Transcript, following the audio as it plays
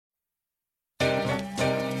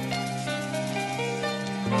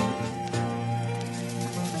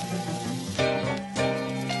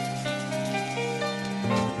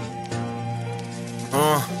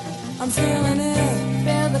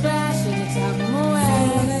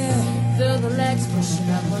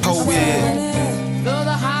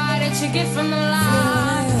from the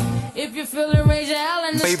line. If you feel it, raise your hell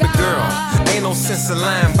in the Baby sky. girl, ain't no sense in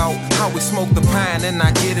lying about how we smoke the pine and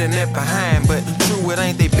I get in it behind. But true, it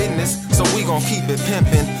ain't they business, so we gon' keep it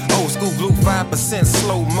pimpin'. Old school blue 5%,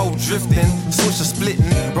 slow-mo drifting, switcher splitting,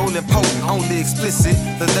 rolling potent, only explicit.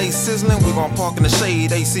 The day sizzling, we gon' park in the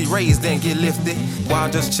shade, AC raised, then get lifted. While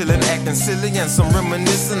just chillin', acting silly and some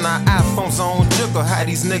reminiscing. Our iPhones on jiggle, how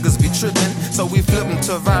these niggas be trippin'. So we flip them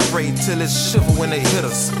to vibrate till it's shiver when they hit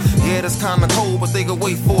us. Yeah, it's kinda cold, but they can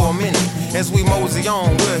wait for a minute. As we mosey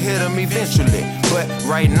on, we'll hit them eventually. But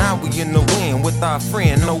right now we in the wind with our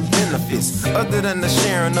friend, no benefits other than the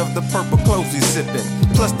sharing of the purple clothes we sippin'.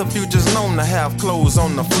 Plus the future's known to have clothes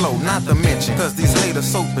on the floor, not to mention, cause these haters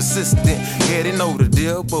so persistent. Yeah, they know the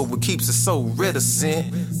deal, but what keeps us so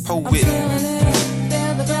reticent? Poet. I'm feeling it,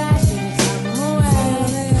 feel the passion, it's time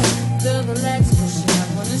away. Feel the legs pushing up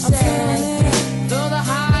on the stage. Feel the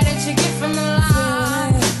high that you get from the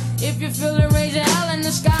line. If you feel it, raise your hell in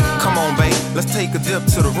the sky. Come on, babe, let's take a dip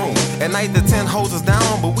to the room. At night the 10 holds us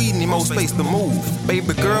down, but we need more space to move.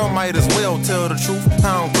 Baby girl, might as well tell the truth.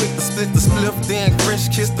 I'm quick to split the spliff, then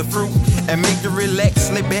French kiss the fruit. And make you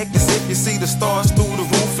relax, lay back as if you see the stars through the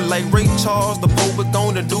roof. Like Ray Charles, the poet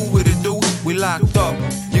gonna do what it do. We locked up,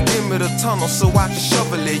 you give me the tunnel so I can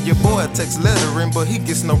shovel it. Your boy texts lettering, but he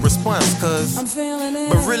gets no response, cause I'm feeling it.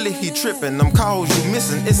 but really he tripping, them calls you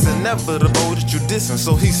missing. It's inevitable that you dissing,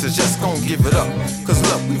 so he says just gon' give it up. Cause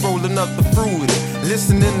look, we rolling up the fruity,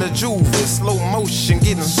 listening to Juvie, slow motion,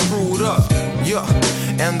 getting screwed up. Yeah,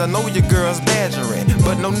 and I know your girl's badgering,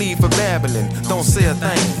 but no need for babbling, don't say a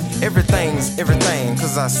thing. Everything's everything,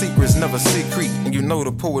 cause our secrets never secret. And you know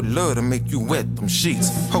the poet love to make you wet them sheets.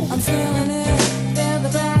 I'm feeling it, feel the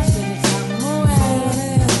passion, it's time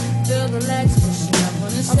away. Feel the legs pushing up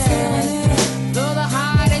on the stage. Feel the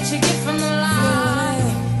high that you get from the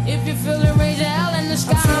line. If you feel it, raise your hell in the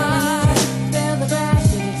sky. Feel the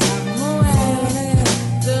passion, it's time away.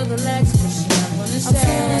 Feel the legs pushing up on the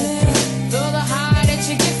stage. Feel the high that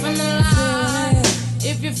you get from the line.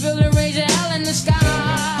 If you feel it, raise your hell in the sky.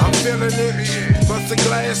 I'm feeling it, bust a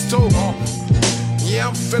glass too. Yeah,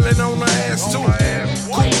 I'm feeling on the ass too.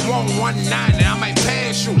 Cool 119, I might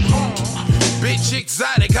pass you. Bitch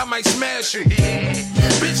exotic, I might smash you.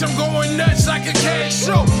 Bitch, I'm going nuts like a cash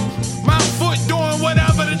show. My foot doing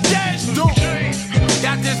whatever the dash do.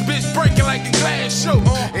 Got this bitch breaking like a glass show.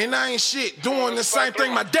 And I ain't shit, doing the same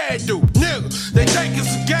thing my dad do. Nigga, they think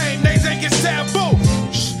it's a game, they think it's taboo.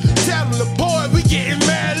 Tell them the boy, we getting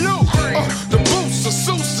mad loot. The boots, the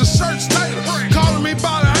suits, the shirts, Taylor. Calling me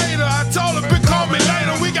by the hater, I told her, bitch, call me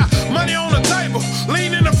later. We got money on the table,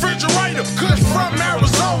 lean in the refrigerator. Kush from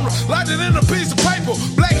Arizona, light it in a piece of paper.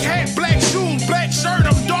 Black hat, black shoes, black shirt,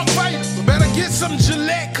 I'm dark faded. Better get some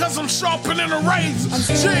Gillette, cause I'm sharpening a razor.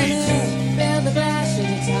 Jeez. Feel the passion,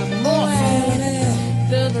 it's time away.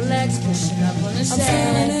 Feel the legs pushing up on the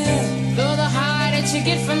stage. Feel the high that you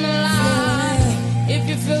get from the line.